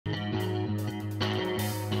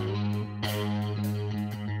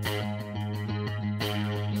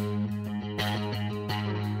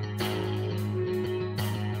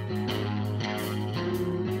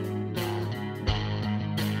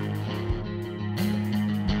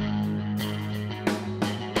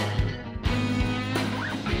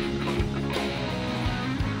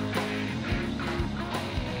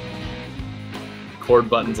record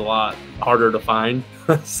button's a lot harder to find.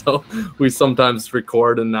 So we sometimes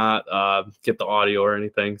record and not get the audio or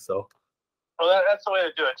anything. So. Well, that's the way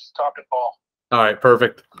to do it. Just talking ball. All right,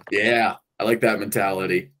 perfect. Yeah, I like that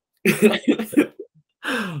mentality.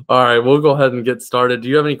 All right, we'll go ahead and get started. Do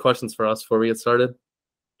you have any questions for us before we get started?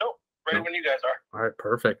 Nope. Ready when you guys are. All right,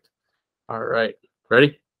 perfect. All right,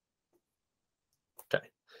 ready? Okay,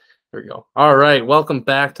 here we go. All right, welcome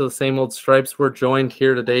back to the Same Old Stripes. We're joined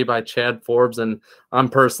here today by Chad Forbes, and I'm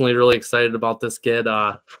personally really excited about this kid.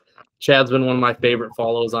 Chad's been one of my favorite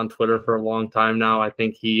follows on Twitter for a long time now. I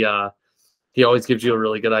think he always gives you a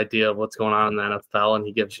really good idea of what's going on in the NFL, and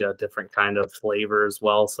he gives you a different kind of flavor as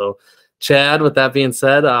well. So, Chad, with that being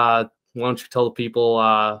said, why don't you tell the people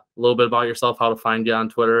a little bit about yourself, how to find you on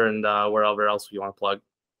Twitter, and wherever else you want to plug?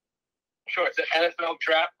 Sure. It's NFL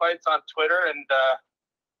Draft Bites on Twitter, and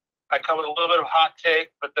I come with a little bit of hot take,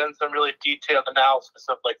 but then some really detailed analysis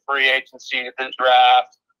of like free agency, the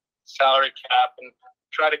draft, salary cap, and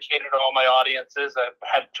try to cater to all my audiences. I've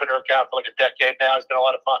had a Twitter account for like a decade now. It's been a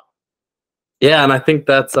lot of fun. Yeah, and I think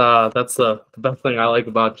that's the best thing I like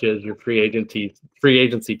about you is your free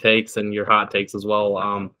agency takes and your hot takes as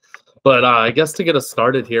well. But I guess to get us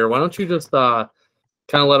started here, why don't you just kind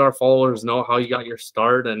of let our followers know how you got your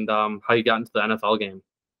start and how you got into the NFL game?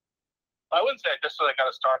 I wouldn't say just so I got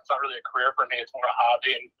a start. It's not really a career for me. It's more a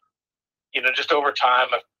hobby, and just over time,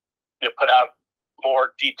 I've put out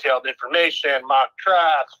more detailed information, mock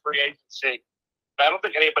drafts, free agency. But I don't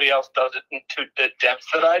think anybody else does it into the depth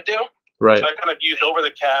that I do. Right. So I kind of use over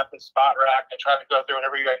the cap and spot rack. I try to go through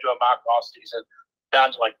whenever you guys do a mock off season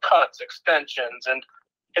down to like cuts, extensions, and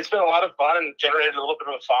it's been a lot of fun and generated a little bit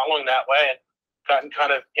of a following that way, and gotten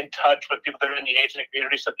kind of in touch with people that are in the agent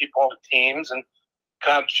community, some people on the teams, and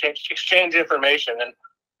kind of exchange information. And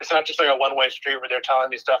it's not just like a one-way street where they're telling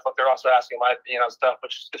me stuff, but they're also asking my opinion on stuff,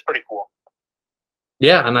 which is pretty cool.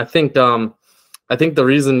 Yeah, and I think the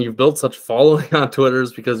reason you've built such a following on Twitter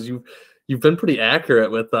is because you've been pretty accurate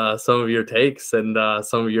with some of your takes and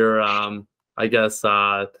some of your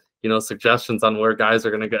suggestions on where guys are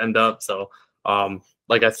going to end up. So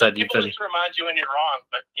like I said, people just remind you when you're wrong,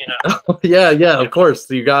 but yeah, of course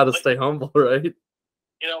you got to stay humble, right?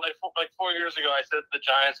 Like 4 years ago, I said the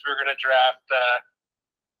Giants were going to draft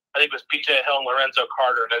I think it was PJ Hill and Lorenzo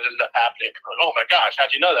Carter, and it ended up happening. Like, oh my gosh,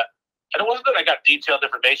 how'd you know that? And it wasn't that I got detailed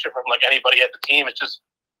information from like anybody at the team. It's just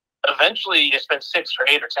eventually you spend 6 or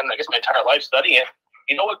 8 or 10, I guess my entire life studying it.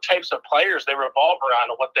 You know what types of players they revolve around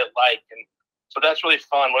and what they like. And so that's really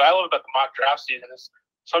fun. What I love about the mock draft season is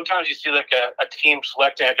sometimes you see like a team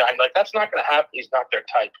selecting a guy and like, that's not going to happen. He's not their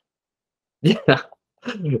type. Yeah.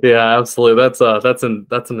 Yeah, absolutely. That's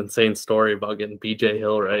an insane story about getting BJ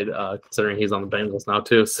Hill, right? Considering he's on the Bengals now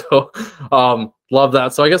too. So love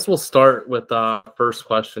that. So I guess we'll start with first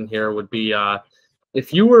question here would be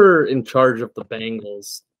if you were in charge of the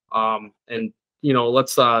Bengals, and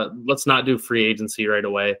let's not do free agency right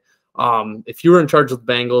away. If you were in charge of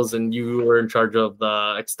the Bengals and you were in charge of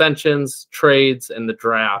the extensions, trades, and the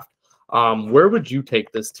draft, where would you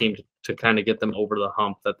take this team to kind of get them over the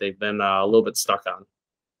hump that they've been a little bit stuck on?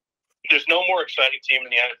 There's no more exciting team in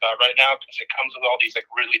the NFL right now because it comes with all these like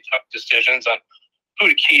really tough decisions on who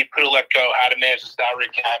to keep, who to let go, how to manage the salary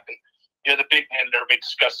cap, and the big man that everybody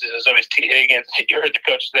discusses is always T. Higgins. You heard the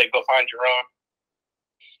coach say, "Go find your own."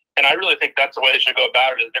 And I really think that's the way they should go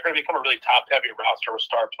about it. Is they're going to become a really top-heavy roster with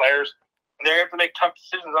star players. And they have to make tough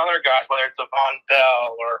decisions on their guys, whether it's Von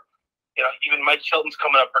Bell or even Mike Hilton's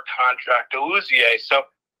coming up for contract, Uzier. So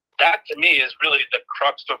that to me is really the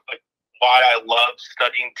crux of like why I love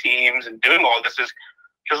studying teams and doing all this is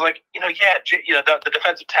because the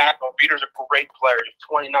defensive tackle Peter's a great player. He's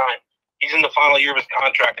 29. He's in the final year of his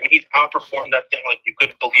contract, and he's outperformed that thing like you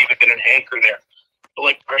couldn't believe it. Been an anchor there. But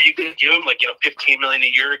like, are you going to give him $15 million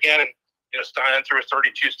a year again and sign him through a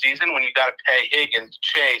 32 season when you got to pay Higgins,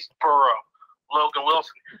 Chase, Burrow, Logan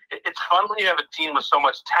Wilson? It's fun when you have a team with so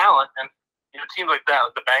much talent, and teams like that,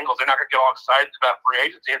 like the Bengals, they're not going to get all excited about free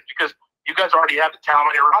agency. It's because you guys already have the talent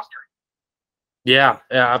on your roster. Yeah,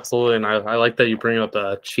 absolutely. And I like that you bring up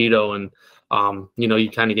Cheeto and, you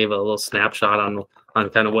kind of gave a little snapshot on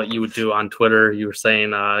kind of what you would do on Twitter. You were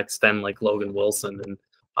saying extend like Logan Wilson and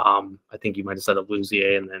I think you might have said a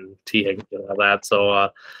Uzier and then T. Higgins and that. So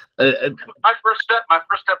my first step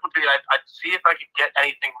would be I'd see if I could get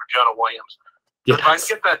anything for Jonah Williams. Yes. If I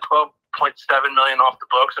can get that $12.7 million off the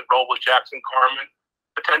books and roll with Jackson Carman,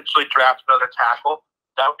 potentially draft another tackle,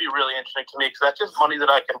 that would be really interesting to me because that's just money that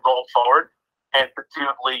I can roll forward and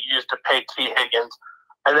presumably use to pay T. Higgins.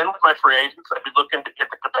 And then with my free agents, I'd be looking to get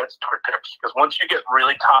the compensatory picks because once you get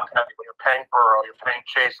really top heavy, when you're paying Burrow, you're paying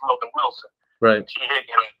Chase, Logan Wilson, Right.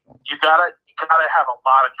 You gotta have a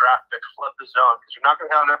lot of draft picks flip the zone because you're not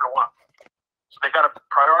gonna have every one. So they gotta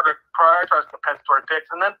prioritize compensatory picks,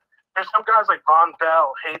 and then there's some guys like Von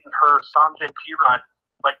Bell, Hayden Hurst, Sanjay Pirine,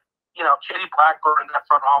 like Katie Blackburn in that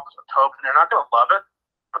front office with Tobin. They're not gonna love it,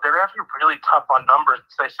 but they're gonna have to be really tough on numbers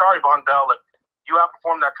and say, sorry, Von Bell, like you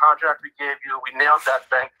outperformed that contract we gave you, we nailed that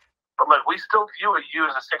thing. But like we still view you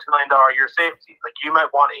as a $6 million a year safety. Like you might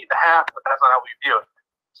want 8.5, but that's not how we view it.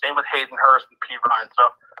 Same with Hayden Hurst and Pirine. So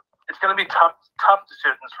it's going to be tough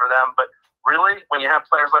decisions for them. But really, when you have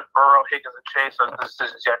players like Burrow, Higgins, and Chase, those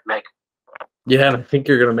decisions you have to make. Yeah, and I think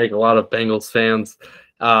you're going to make a lot of Bengals fans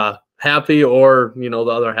happy, or the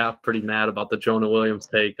other half pretty mad about the Jonah Williams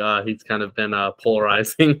take. He's kind of been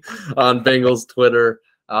polarizing on Bengals Twitter.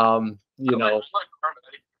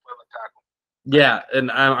 Yeah, and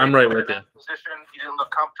I'm right with you. Position, he didn't look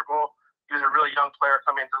comfortable. He was a really young player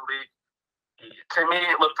coming into the league. To me,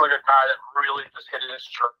 it looked like a guy that really just hit his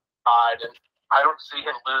stride, and I don't see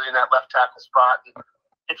him losing that left tackle spot. And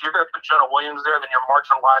if you're going to put Jonah Williams there, then you're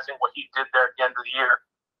marginalizing what he did there at the end of the year.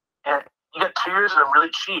 And you get 2 years of him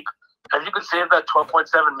really cheap. If you could save that $12.7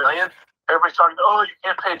 million, everybody's talking, oh, you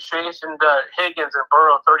can't pay Chase and Higgins and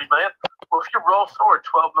Burrow $30 million. Well, if you roll forward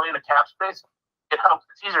 $12 million of cap space, it helps.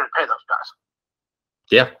 It's easier to pay those guys.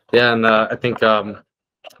 Yeah, and I think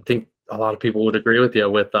a lot of people would agree with you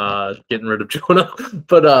with getting rid of Jonah.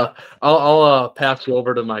 But I'll pass you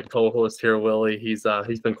over to my co-host here, Willie. He's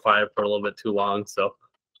been quiet for a little bit too long. So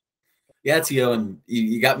yeah, Tio, and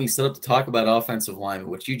you got me set up to talk about offensive linemen,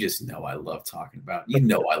 which you just know I love talking about.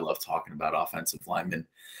 I love talking about offensive linemen.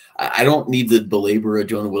 I don't need to belabor a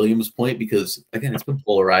Jonah Williams point because, again, it's been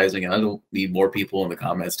polarizing, and I don't need more people in the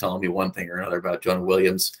comments telling me one thing or another about Jonah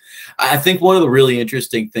Williams. I think one of the really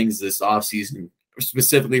interesting things this offseason,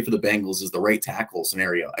 specifically for the Bengals, is the right tackle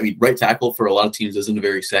scenario. I mean, right tackle for a lot of teams isn't a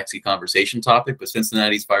very sexy conversation topic, but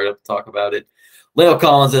Cincinnati's fired up to talk about it. Leo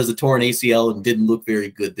Collins has a torn ACL and didn't look very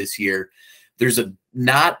good this year. There's a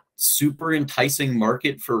not super enticing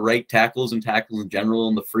market for right tackles and tackles in general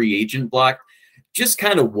in the free agent block. Just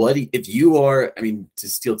kind of if you are, I mean, to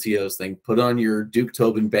steal Tio's thing, put on your Duke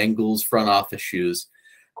Tobin Bengals front office shoes.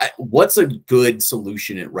 What's a good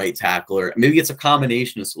solution at right tackle? Or maybe it's a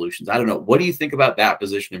combination of solutions. I don't know. What do you think about that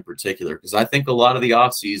position in particular? Because I think a lot of the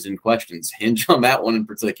offseason questions hinge on that one in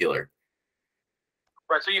particular.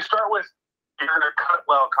 Right. So you start with, you're going to cut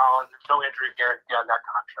Leo Collins. There's no injury guarantee on that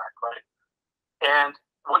contract, right? And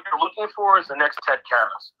what you're looking for is the next Ted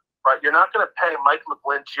Karras. Right, you're not going to pay Mike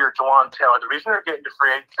McGlinchey or Jawan Taylor. The reason they're getting to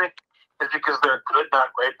free agency is because they're good,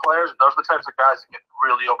 not great players, and those are the types of guys that get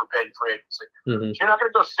really overpaid in free agency. Mm-hmm. So you're not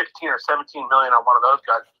going to go 16 or 17 million on one of those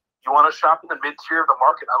guys. You want to shop in the mid-tier of the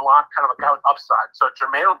market, unlock kind of a guy with upside. So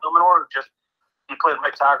Jermaine Illuminor, he played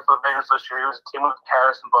right tackle for the Bengals this year. He was a team with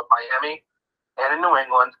Karras in both Miami and in New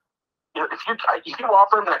England. If you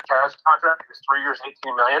offer him that Karras contract, it's 3 years,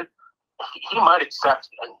 $18 million, he might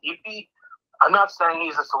accept it, and he'd be. I'm not saying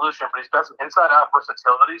he's a solution, but he's got some inside-out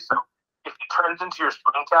versatility. So if he turns into your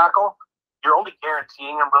spring tackle, you're only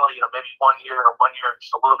guaranteeing him really, maybe 1 year or 1 year,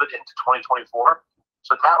 just a little bit into 2024.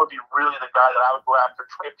 So that would be really the guy that I would go after.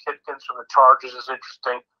 Trey Pipkins from the Chargers is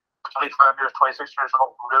interesting. 25 years, 26 years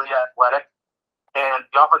old, really athletic. And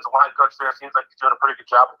the offensive line coach there seems like he's doing a pretty good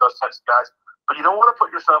job with those types of guys. But you don't want to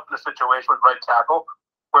put yourself in a situation with right tackle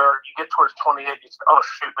where you get towards 28, you say, oh,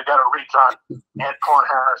 shoot, we got to reach on Antoine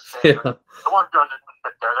Harris. Yeah. The one doing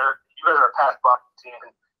it there. You guys are a pass blocking team,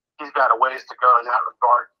 and he's got a ways to go in that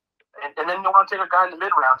regard. And then you want to take a guy in the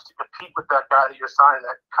mid-rounds to compete with that guy that you're signing,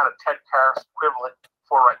 that kind of Ted Karras equivalent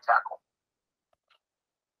for right tackle.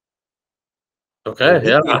 Okay,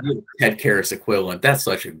 yeah. Ted Karras equivalent. That's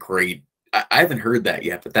such a great – I haven't heard that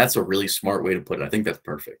yet, but that's a really smart way to put it. I think that's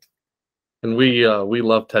perfect. And we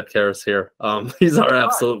love Ted Karras here. He's our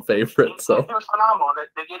absolute favorite. So he was phenomenal.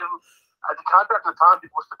 They gave him the contract at the time.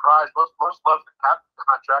 People were surprised. Most loved the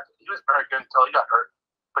contract. He was very good until he got hurt.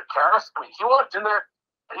 But Karras, he walked in there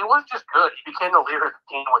and he wasn't just good. He became the leader of the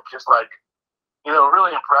team, which is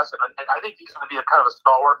really impressive. And I think he's going to be a kind of a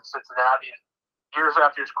stalwart in Cincinnati. And years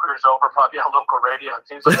after his career's over, probably on local radio. It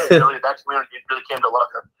seems like that community really came to love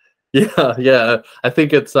him. Yeah. I think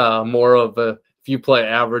it's more of a. If you play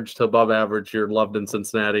average to above average, you're loved in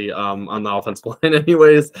Cincinnati on the offensive line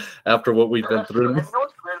anyways, after what we've been through. You know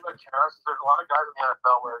what's great about Karras? There's a lot of guys in the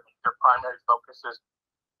NFL where their primary focus is,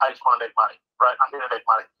 I just want to make money, right? I'm here to make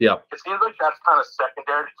money. Yeah. It seems like that's kind of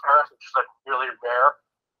secondary to Karras, which is really rare.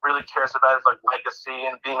 Really cares about his legacy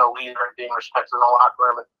and being a leader and being respected in the locker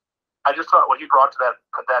room. And I just thought what he brought to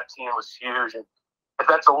that team was huge. And if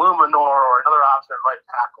that's Illuminor or another option at right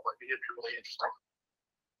tackle, it'd be really interesting.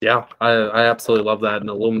 Yeah, I absolutely love that. And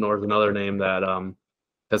Illuminor is another name that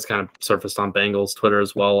has kind of surfaced on Bengals Twitter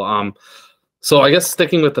as well. So I guess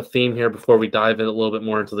sticking with the theme here before we dive in a little bit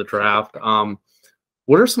more into the draft,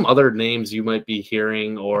 what are some other names you might be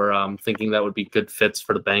hearing or thinking that would be good fits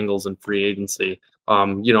for the Bengals in free agency?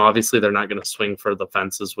 Obviously they're not going to swing for the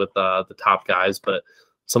fences with the top guys, but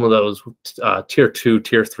some of those tier 2,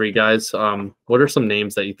 tier 3 guys, what are some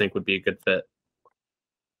names that you think would be a good fit?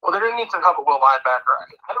 Well, they're going to need some help with will linebacker.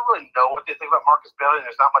 I don't really know what they think about Marcus Bailey.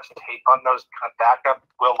 There's not much tape on those kind of backup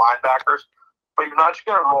will linebackers. But you're not just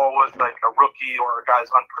going to roll with like a rookie or a guy's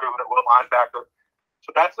unproven at will linebacker. So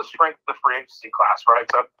that's the strength of the free agency class, right?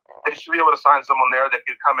 So they should be able to sign someone there that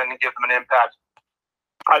could come in and give them an impact.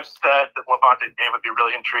 I've said that Levante David would be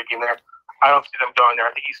really intriguing there. I don't see them going there.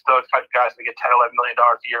 I think he's still the type of guys that get $10, $11 million a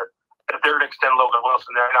year. And if they're going to extend Logan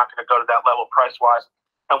Wilson, they're not going to go to that level price-wise.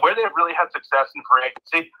 And where they've really had success in free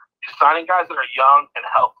agency is signing guys that are young and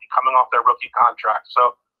healthy coming off their rookie contract.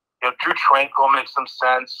 So, Drew Tranquil makes some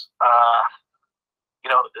sense.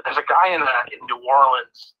 There's a guy in New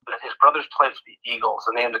Orleans that his brothers played for the Eagles.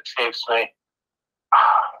 The name that escapes me.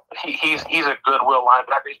 He's a good will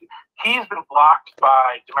linebacker. He's been blocked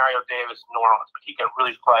by Demario Davis in New Orleans, but he can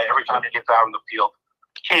really play every time he gets out on the field.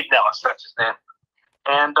 Cade Nellis, that's his name.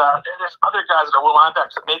 And there's other guys that are will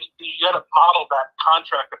linebackers. Maybe you got to model that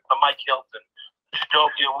contract with the Mike Hilton,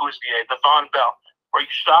 Jacoby Awuzie, the Von Bell, where you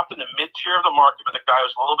shop in the mid-tier of the market with a guy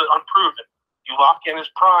who's a little bit unproven. You lock in his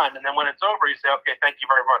prime, and then when it's over, you say, okay, thank you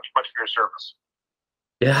very much for your service.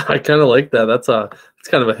 Yeah, I kind of like that. It's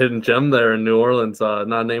kind of a hidden gem there in New Orleans. Not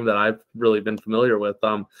a name that I've really been familiar with.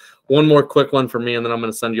 One more quick one for me, and then I'm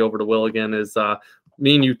going to send you over to Will again, is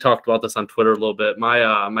me and you talked about this on Twitter a little bit.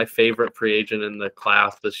 My favorite free agent in the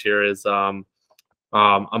class this year is Amani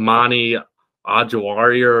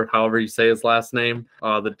Ajawari, or however you say his last name,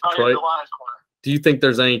 the Detroit. Do you think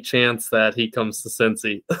there's any chance that he comes to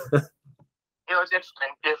Cincy? It's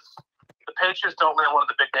interesting. If the Patriots don't land one of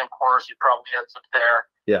the big name corners, he probably ends up there.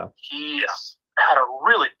 Yeah. He's had a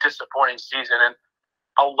really disappointing season, and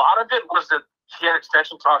a lot of it was that he had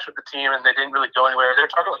extension talks with the team, and they didn't really go anywhere. They're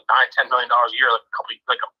talking like $9-10 million a year,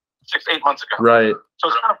 like 6-8 months ago. Right. So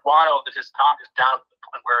it's kind of wild that his stock is down to the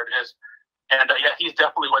point where it is. And he's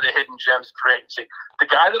definitely one of the hidden gems in free agency. The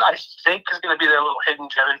guy that I think is going to be their little hidden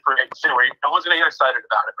gem in free agency, where no one's going to get excited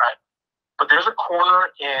about it, right? But there's a corner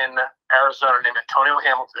in Arizona named Antonio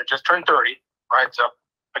Hamilton that just turned 30, right? So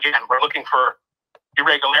again, we're looking for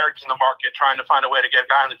irregularities in the market, trying to find a way to get a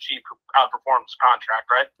guy on the cheap who outperforms contract,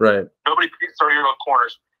 right? Right. Nobody picks 30-year-old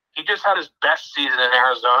corners. He just had his best season in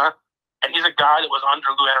Arizona, and he's a guy that was under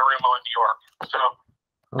Lou Anarumo in New York. So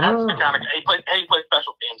that's the kind of guy. He played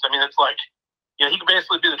special teams. I mean, it's like, he could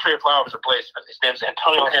basically be the Trey Flowers replacement. His name's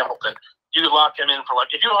Antonio Hamilton. You could lock him in for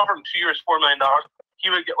if you offered him 2 years, $4 million, he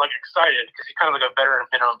would get excited because he's kind of like a veteran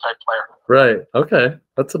minimum type player. Right. Okay.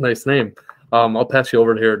 That's a nice name. I'll pass you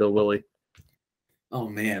over here to Willie. Oh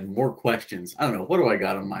man, more questions. I don't know. What do I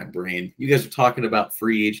got on my brain? You guys are talking about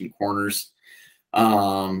free agent corners.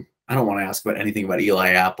 I don't want to ask about anything about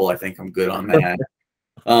Eli Apple. I think I'm good on that.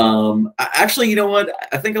 Actually, you know what?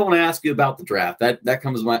 I think I want to ask you about the draft. That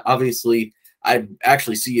comes to mind. Obviously, I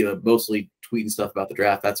actually see you mostly tweeting stuff about the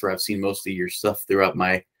draft. That's where I've seen most of your stuff throughout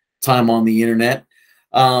my time on the internet.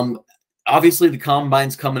 Obviously, the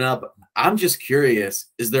combine's coming up. I'm just curious,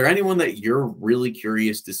 is there anyone that you're really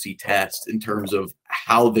curious to see test in terms of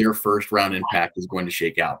how their first round impact is going to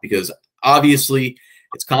shake out? Because obviously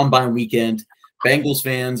it's combine weekend. Bengals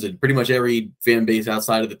fans and pretty much every fan base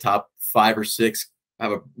outside of the top 5 or 6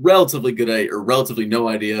 have a relatively good idea or relatively no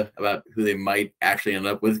idea about who they might actually end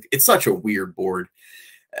up with. It's such a weird board.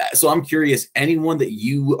 So I'm curious, anyone that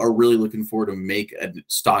you are really looking for to make a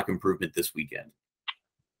stock improvement this weekend?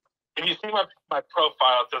 If you see my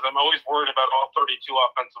profile, it says I'm always worried about all 32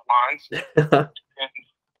 offensive lines. And,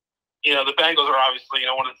 the Bengals are obviously,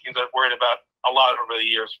 one of the teams I've worried about a lot over the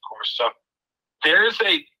years, of course. So there's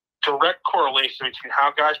a direct correlation between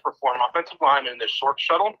how guys perform offensive linemen in their short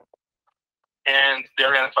shuttle and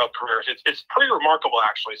their NFL careers. It's pretty remarkable,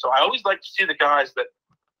 actually. So I always like to see the guys that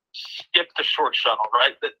skip the short shuttle,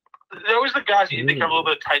 right? They're always the guys that you think have a little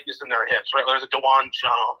bit of tightness in their hips, right? There's a DeJuan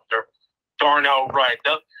Jones or Darnell Wright.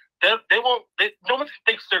 No one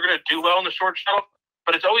thinks they're going to do well in the short shuttle,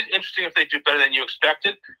 but it's always interesting if they do better than you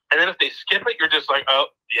expected. And then if they skip it, you're just like, oh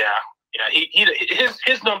yeah.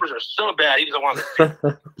 His numbers are so bad, he doesn't want to see.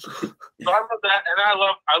 So I love that, and I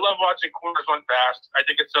love watching corners run fast. I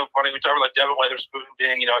think it's so funny. We talk about Devin Witherspoon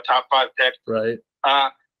being, a top 5 pick. Right.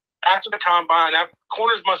 After the combine,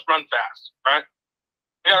 corners must run fast, right?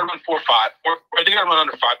 They got to run 4.5, or they got to run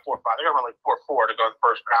under 5.45. They got to run 4.4 to go in the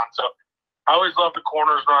first round. So I always love the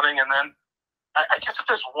corners running, and then I guess if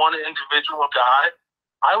there's one individual guy,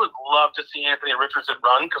 I would love to see Anthony Richardson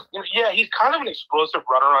run because, yeah, he's kind of an explosive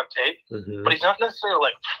runner on tape, but he's not necessarily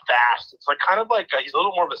like fast. It's like kind of like he's a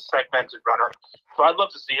little more of a segmented runner. So I'd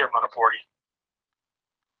love to see him run a 40.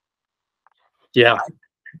 Yeah.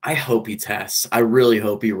 I hope he tests. I really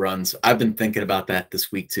hope he runs. I've been thinking about that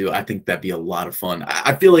this week too. I think that'd be a lot of fun.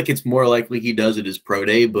 I feel like it's more likely he does it his pro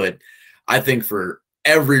day, but I think for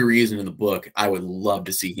every reason in the book, I would love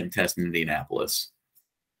to see him test in Indianapolis.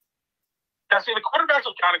 Yeah, see, the quarterbacks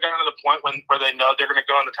have kind of gotten to the point where they know they're going to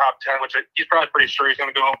go in the top 10, which he's probably pretty sure he's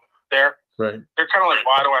going to go there. Right. They're kind of like,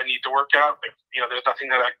 why do I need to work out? Like, there's nothing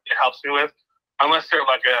that it helps me with, unless they're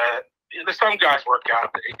like there's some guys work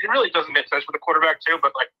out. It really doesn't make sense for the quarterback too,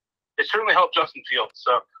 but like it certainly helped Justin Fields.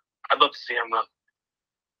 So I'd love to see him run.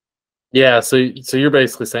 Yeah. So you're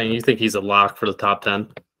basically saying you think he's a lock for the top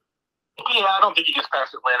 10? Yeah, I don't think he gets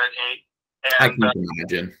past Atlanta at 8. I can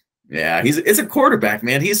imagine. Yeah, it's a quarterback,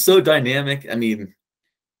 man. He's so dynamic. I mean,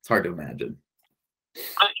 it's hard to imagine.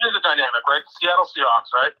 Here's the dynamic, right? Seattle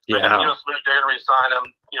Seahawks, right? Yeah. They're going to re-sign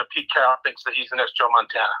him. Pete Carroll thinks that he's the next Joe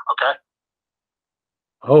Montana. Okay.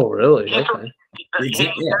 Oh, really? He's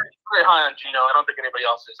very high on Geno. I don't think anybody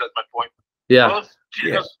else is. That's my point. Yeah. Both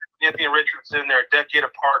Geno and Anthony Richardson, they're a decade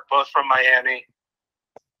apart, both from Miami.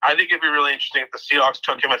 I think it'd be really interesting if the Seahawks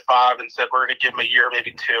took him at 5 and said we're going to give him a year,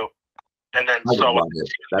 maybe 2. And then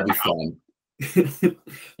that'd be fun.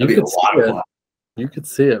 That'd be a lot of fun. You could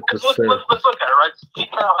see it for sure. Let's look at it, right? Pete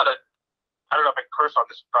Carroll had I don't know if I can curse on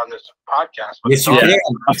this podcast, but yes, you can.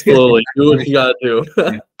 Absolutely. Do what you gotta do.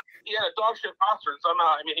 He had a dog shit roster, and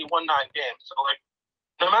somehow, he won 9 games. So like,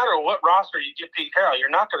 no matter what roster you give Pete Carroll, you're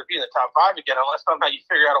not going to be in the top 5 again unless somehow you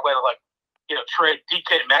figure out a way to trade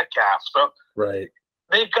DK Metcalf. So right.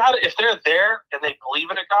 They've got it. If they're there and they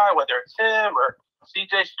believe in a guy, whether it's him or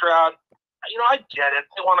CJ Stroud, I get it.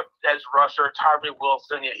 They want an edge rusher, Tyree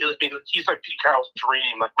Wilson. He's like Pete Carroll's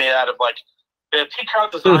dream, like made out of if Pete Carroll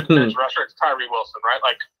designed an edge rusher, it's Tyree Wilson, right?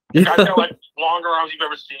 Like, guy's got longer arms you've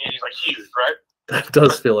ever seen. He's huge, right? That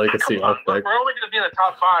does feel like a Seahawks pick. We're only going to be in the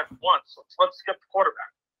top 5 once. Let's skip the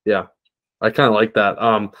quarterback. Yeah, I kind of like that.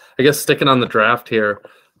 I guess sticking on the draft here,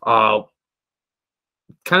 kind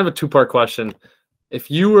of a 2-part question. If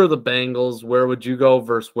you were the Bengals, where would you go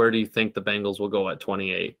versus where do you think the Bengals will go at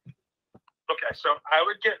 28? Okay, so I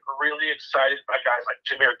would get really excited by guys like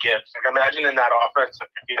Jahmyr Gibbs. Imagine in that offense, if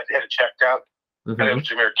you had to hit a check down, and it was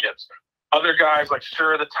Jahmyr Gibbs. Other guys,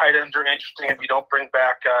 sure, the tight ends are interesting if you don't bring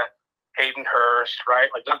back Hayden Hurst, right?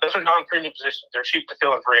 Those are non-premium positions. They're cheap to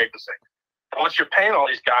fill in free agency. And once you're paying all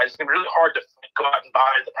these guys, it's going to be really hard to go out and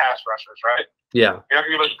buy the pass rushers, right? Yeah. You're not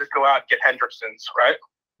going to be able to just go out and get Hendricksons, right?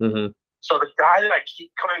 Mm-hmm. So the guy that I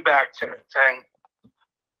keep coming back to saying,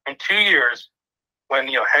 in 2 years, when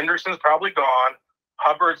Henderson's probably gone,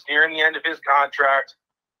 Hubbard's nearing the end of his contract,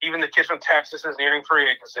 even the kid from Texas is nearing free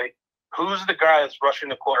agency, who's the guy that's rushing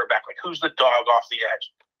the quarterback? Who's the dog off the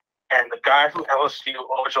edge? And the guy from LSU,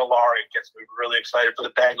 Ojolari, gets me really excited for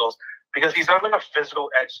the Bengals because he's not a physical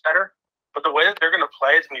edge setter, but the way that they're going to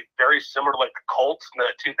play is going to be very similar to the Colts in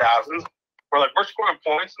the 2000s, where we're scoring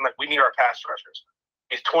points and we need our pass rushers.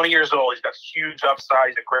 He's 20 years old. He's got huge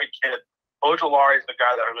upside. He's a great kid. Ojolari is the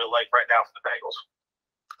guy that I really like right now for the Bengals.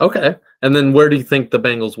 Okay. And then where do you think the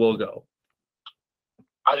Bengals will go?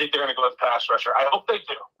 I think they're going to go with pass rusher. I hope they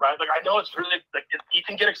do, right? I know it's really you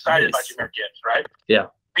can get excited by Jahmyr Gibbs, right? Yeah.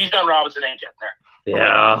 Bijan Robinson ain't getting there.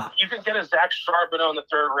 Yeah. You can get a Zach Charbonneau in the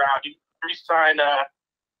 3rd round. You can re-sign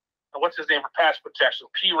what's his name for pass protection?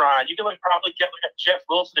 P. Ryan. You can probably get a Jeff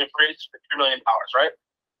Wilson in free agency for $3 million, right?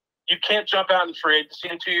 You can't jump out in free agency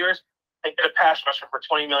in 2 years and get a pass rusher for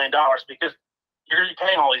 $20 million because you're going to be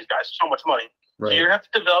paying all these guys so much money. Right. So you're going to have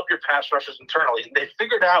to develop your pass rushers internally. And they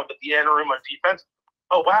figured out with the interim of defense,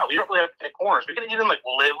 oh, wow, we don't really have to take corners. We can even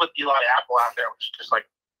live with Eli Apple out there, which is just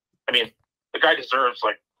the guy deserves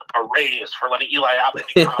a raise for letting Eli Apple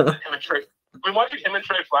be confident. Watching him and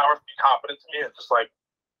Trey Flowers be confident to me, it's just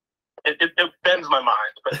it bends my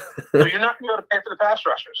mind. But so you're not going to be able to pay for the pass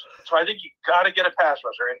rushers. So I think you got to get a pass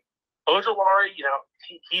rusher. And Ojolari,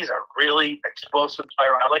 he's a really explosive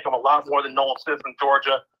player. I like him a lot more than Nolan Smith from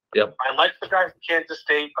Georgia. Yep. I like the guy from Kansas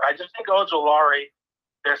State, but I just think Ojolari,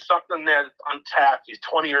 there's something there that's untapped. He's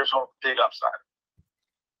 20 years old, big upside.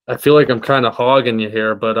 I feel like I'm kind of hogging you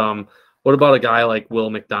here, but what about a guy like Will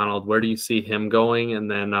McDonald? Where do you see him going? And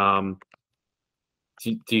then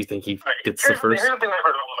do you think he gets the first? Here's the thing I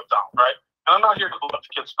heard about Will McDonald, right? And I'm not here to blow up the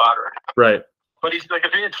kid's spotter. Right. But he's a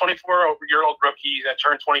 24-year-old rookie that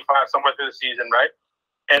turned 25 somewhere through the season, right?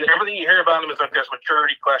 And everything you hear about him is there's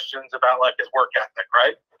maturity questions about his work ethic,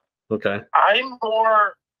 right? Okay. I'm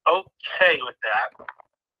more okay with that.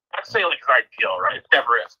 I'd say like it's ideal, right? It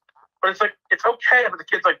never is. But it's like it's okay if the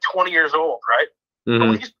kid's like 20 years old, right? But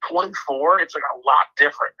when he's 24, it's like a lot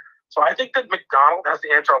different. So I think that McDonald has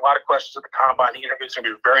to answer a lot of questions at the combine. The interview is going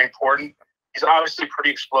to be very important. He's obviously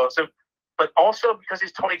pretty explosive, but also because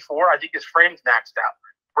he's 24, I think his frame's maxed out.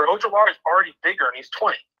 Where Ojulari is already bigger and he's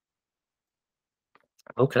 20.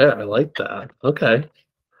 Okay, I like that. Okay.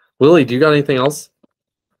 Willie, do you got anything else?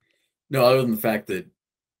 No, other than the fact that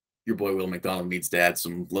your boy Will McDonald needs to add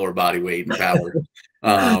some lower body weight and power.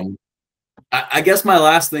 I guess my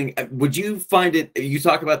last thing, would you find it, you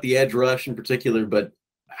talk about the edge rush in particular, but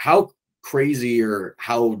how crazy or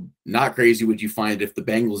how not crazy would you find if the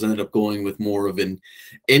Bengals ended up going with more of an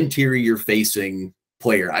interior facing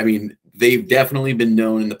player? I mean, they've definitely been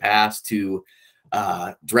known in the past to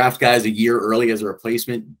draft guys a year early as a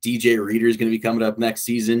replacement. DJ Reader is going to be coming up next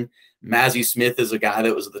season. Mazi Smith is a guy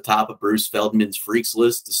that was at the top of Bruce Feldman's Freaks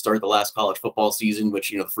list to start the last college football season,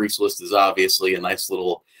 which, you know, the Freaks list is obviously a nice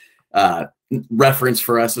little reference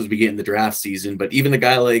for us as we get in the draft season. But even the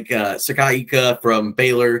guy like Sakai Ika from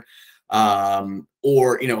Baylor,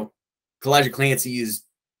 or, you know, Kalijah Clancy is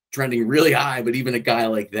trending really high, but even a guy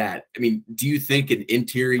like that, I mean, do you think an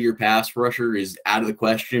interior pass rusher is out of the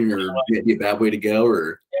question or maybe a bad way to go?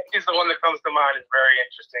 Or he's the one that comes to mind is very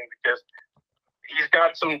interesting because he's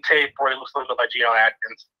got some tape where he looks a little bit like Geno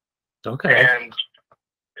Atkins. Okay. And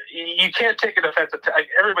you can't take a defensive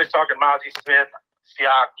everybody's talking Mazi Smith,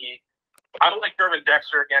 Siaki. I don't like Gervin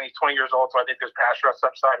Dexter. Again, he's 20 years old, so I think there's pass rush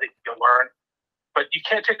upside that you can learn. But you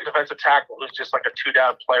can't take a defensive tackle who's just like a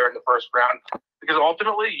two-down player in the first round. Because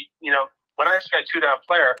ultimately, you know, when I say a two-down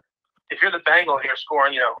player, if you're the Bengals and you're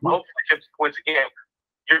scoring, you know, hopefully 50 points a game,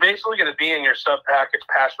 you're basically going to be in your sub-package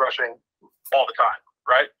pass rushing all the time,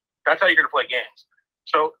 right? That's how you're going to play games.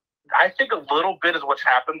 So I think a little bit is what's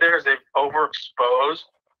happened there is they've overexposed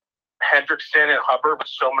Hendrickson and Hubbard with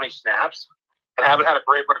so many snaps and haven't had a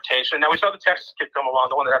great rotation. Now, we saw the Texas kid come along,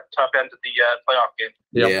 the one that had the tough end of the playoff game.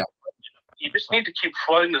 yeah. You just need to keep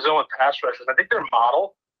flooding the zone with pass rushers. I think their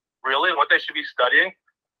model, really, what they should be studying,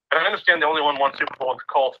 and I understand they only won one Super Bowl with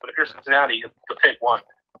the Colts, but if you're Cincinnati, you'll take one.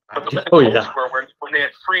 But the Colts were when they had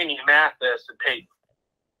Freeney, Mathis, and Peyton.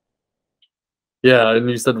 Yeah, and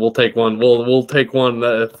you said we'll take one. We'll take one.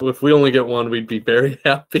 If we only get one, we'd be very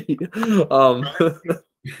happy.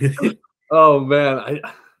 Oh man,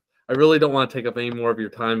 I really don't want to take up any more of your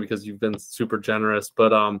time because you've been super generous.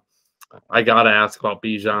 But I gotta ask about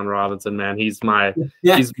Bijan Robinson, man. He's my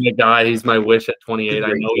guy. He's my wish at 28. I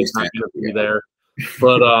know he's not gonna be there,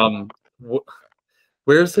 but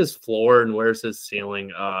where's his floor and where's his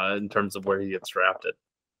ceiling in terms of where he gets drafted?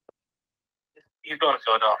 He's going to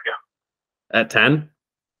Philadelphia. At 10?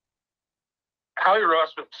 Howie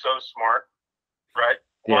Ross was so smart, right?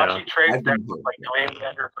 Watch he trades back like New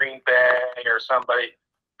England or Green Bay or somebody,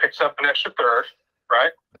 picks up an extra third,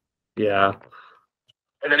 right? Yeah.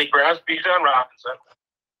 And then he grabs Bijan Robinson,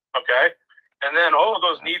 okay? And then all of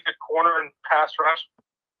those needs at corner and pass rush,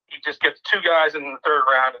 he just gets two guys in the third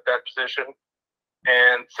round at that position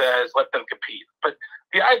and says, let them compete. But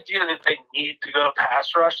the idea that they need to go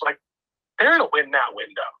pass rush, like, they're in a win-now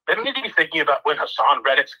window. They don't need to be thinking about when Hassan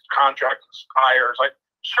Reddick's contract expires. Like,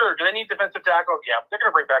 sure, do they need defensive tackle? Yeah, but they're going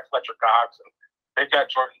to bring back Fletcher Cox, and they've got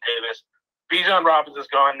Jordan Davis. Bijan Robinson's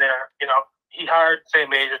going there. You know, he hired the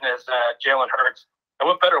same agent as Jalen Hurts. And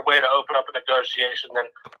what better way to open up a negotiation than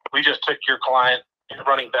we just took your client and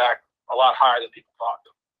running back a lot higher than people thought.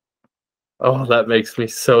 Oh, that makes me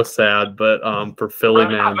so sad. But for Philly,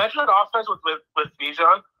 man. I mentioned the offense with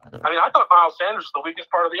Bijan. I mean, I thought Miles Sanders was the weakest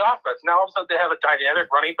part of the offense. Now all of a sudden they have a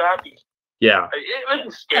dynamic running back. Yeah. It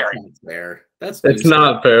was scary. That's fair. It's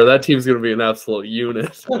not fair. That team's going to be an absolute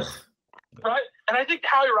unit. Right? And I think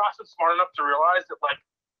Howie Ross is smart enough to realize that, like,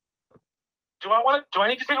 do I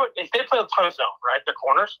need to take if they play a ton of zone, right? The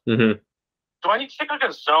corners. Mm-hmm. Do I need to take like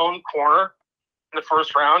a zone corner in the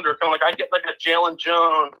first round, or kind of like I get like a Jalen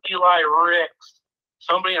Jones, Eli Ricks,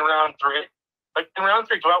 somebody in round 3? Like in round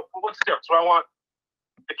 3, what's the difference? Do I want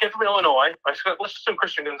the kid from Illinois? Let's assume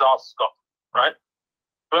Christian Gonzalez is gone, right?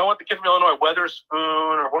 Do I want the kid from Illinois,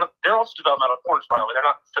 Weatherspoon, or one of, they're also developmental corners, by the way. They're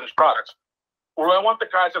not finished products. Or do I want the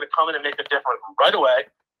guys that are coming and make a difference right away,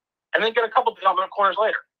 and then get a couple developmental corners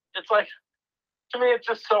later? It's like, to me, it's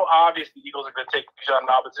just so obvious the Eagles are going to take Bijan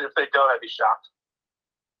Robinson. If they don't, I'd be shocked.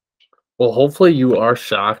 Well, hopefully you are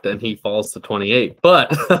shocked and he falls to 28, but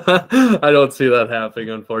I don't see that happening,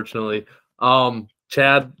 unfortunately.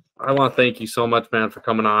 Chad, I want to thank you so much, man, for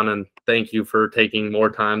coming on, and thank you for taking more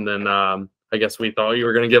time than I guess we thought you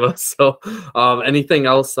were going to give us. So anything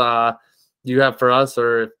else you have for us,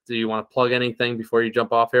 or do you want to plug anything before you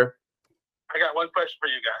jump off here? I got one question for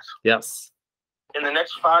you guys. Yes. In the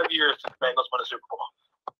next 5 years, did the Bengals win a Super Bowl?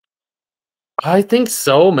 I think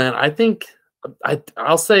so, man. I think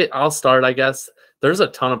I'll start, I guess. There's a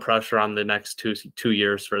ton of pressure on the next two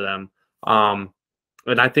years for them.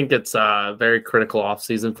 And I think it's a very critical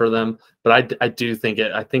offseason for them. But I do think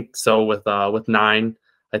I think so with 9,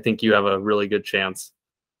 I think you have a really good chance.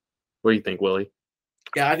 What do you think, Willie?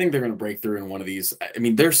 Yeah, I think they're going to break through in one of these. I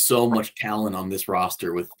mean, there's so much talent on this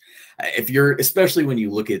roster especially when you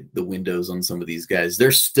look at the windows on some of these guys,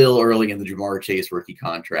 they're still early in the Jamar Chase rookie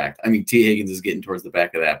contract. I mean, T. Higgins is getting towards the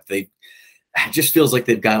back of that. It just feels like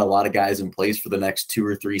they've got a lot of guys in place for the next 2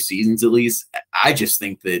 or 3 seasons at least. I just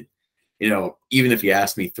think that, even if you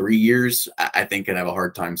ask me 3 years, I think I'd have a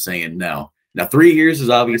hard time saying no. Now, 3 years is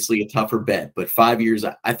obviously a tougher bet, but 5 years,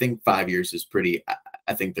 I think 5 years is pretty.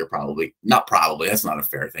 I think they're not probably. That's not a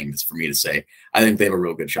fair thing for me to say. I think they have a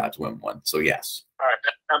real good shot to win one. So yes. All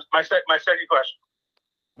right. My second question: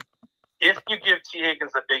 if you give T.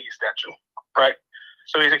 Higgins a big extension, right?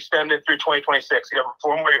 So he's extended through 2026. You have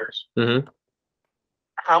 4 more years. Mm-hmm.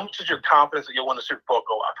 How much is your confidence that you'll win the Super Bowl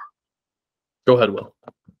go up? Go ahead, Will.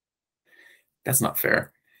 That's not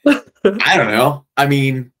fair. I don't know. I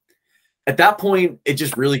mean, at that point, it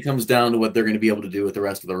just really comes down to what they're going to be able to do with the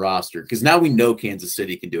rest of the roster. Because now we know Kansas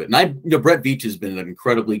City can do it. And Brett Veach has been an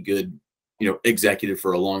incredibly good, executive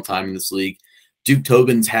for a long time in this league. Duke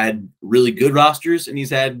Tobin's had really good rosters, and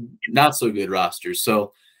he's had not so good rosters.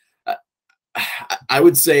 So I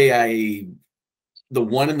would say the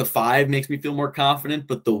 1 and the 5 makes me feel more confident,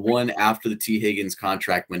 but the 1 after the T. Higgins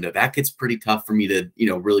contract window, that gets pretty tough for me to,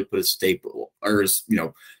 really put a staple or,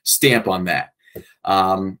 stamp on that.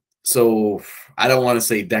 So I don't want to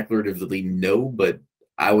say declaratively no, but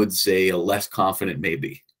I would say a less confident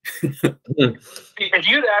maybe. If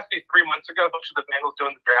you'd asked me 3 months ago what should the Bengals do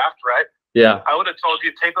in the draft, right? Yeah. I would have told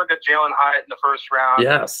you take like a Jalen Hyatt in the first round.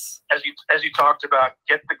 Yes. As you talked about,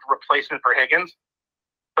 get the replacement for Higgins.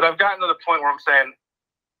 But I've gotten to the point where I'm saying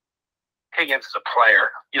Higgins is a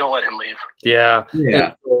player. You don't let him leave. Yeah.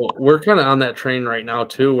 Yeah. So we're kind of on that train right now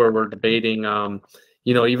too, where we're debating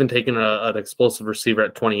even taking an explosive receiver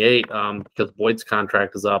at 28 because Boyd's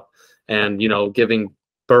contract is up, and giving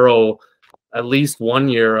Burrow at least 1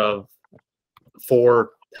 year of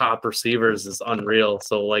 4 top receivers is unreal.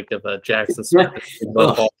 So like if a Jackson Smith,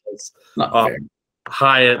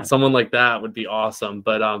 Hyatt, someone like that would be awesome.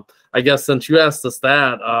 But I guess since you asked us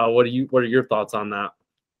that, what are your thoughts on that?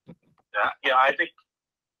 Yeah, I think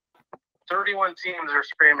 31 teams are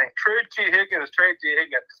screaming, trade T. Higgins, trade T.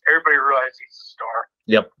 Higgins. Everybody realizes he's a star.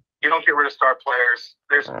 Yep. You don't get rid of star players.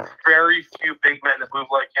 There's very few big men that move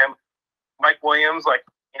like him. Mike Williams, the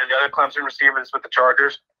other Clemson receivers with the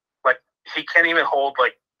Chargers, he can't even hold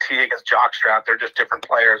T. Higgins' jockstrap. They're just different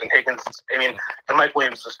players. And Higgins, and Mike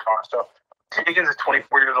Williams is a star. So T. Higgins is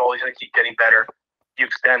 24 years old. He's going to keep getting better. You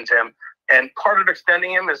extend him. And part of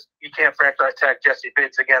extending him is you can't franchise tag Jesse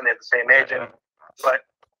Bates again. They have the same agent. But,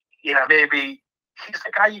 maybe he's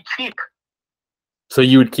the guy you keep. So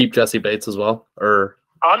you would keep Jesse Bates as well? Or?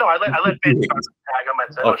 Oh, no, I let Bates tag him. I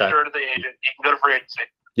said, okay. Sure to the agent. He can go to free agency.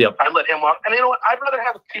 Yep. I let him walk. And you know what? I'd rather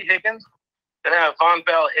have T. Higgins than have Von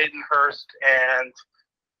Bell, Hayden Hurst, and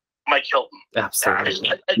Mike Hilton.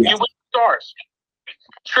 Absolutely. You win stars.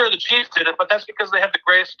 Sure, the Chiefs did it, but that's because they have the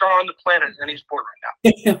greatest star on the planet in any sport right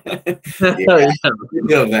now. You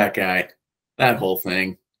know that guy. That whole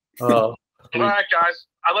thing. All right, guys.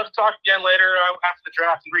 I'd love to talk again later after the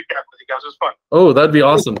draft and recap with you guys. It was fun. Oh, that'd be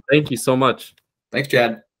awesome. Thank you so much. Thanks,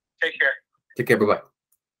 Chad. Take care. Take care. Bye-bye.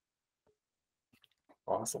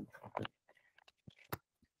 Awesome.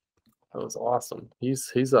 That was awesome.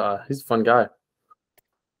 He's a fun guy.